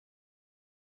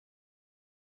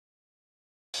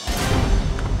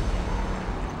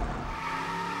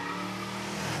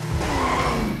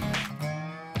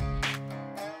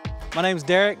My name's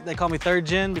Derek. They call me third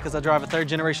gen because I drive a third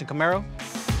generation Camaro.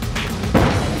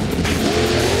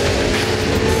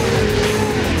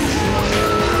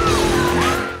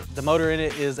 The motor in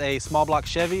it is a small block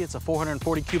Chevy. It's a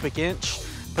 440 cubic inch.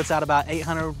 Puts out about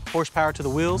 800 horsepower to the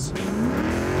wheels.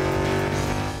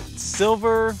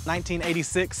 Silver,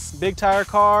 1986 big tire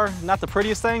car. Not the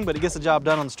prettiest thing, but it gets the job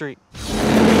done on the street.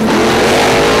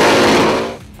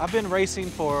 I've been racing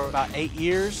for about 8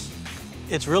 years.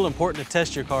 It's real important to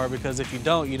test your car because if you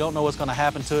don't know what's going to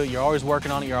happen to it. You're always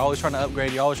working on it, you're always trying to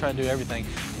upgrade, you're always trying to do everything.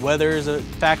 Weather is a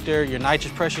factor, your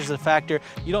nitrous pressure is a factor.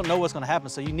 You don't know what's going to happen,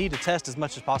 so you need to test as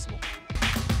much as possible.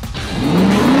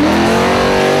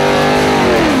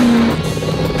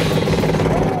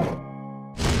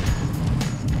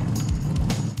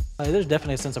 There's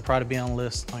definitely a sense of pride of being on the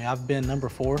list. I mean, I've been number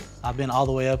 4. I've been all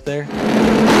the way up there.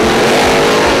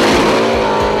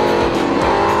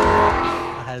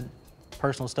 I had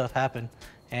personal stuff happen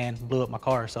and blew up my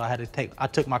car, so I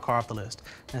took my car off the list.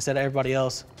 And instead of everybody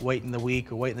else waiting the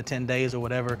week or waiting the 10 days or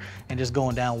whatever and just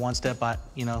going down one step by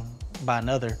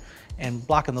another and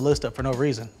blocking the list up for no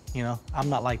reason, I'm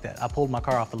not like that. I pulled my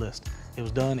car off the list. It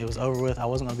was done, it was over with. I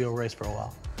wasn't gonna be able to race for a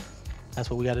while. That's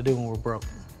what we gotta do when we're broke,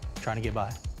 trying to get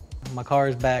by. My car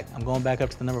is back. I'm going back up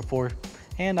to the number 4,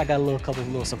 and I got a couple of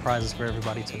little surprises for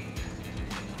everybody too.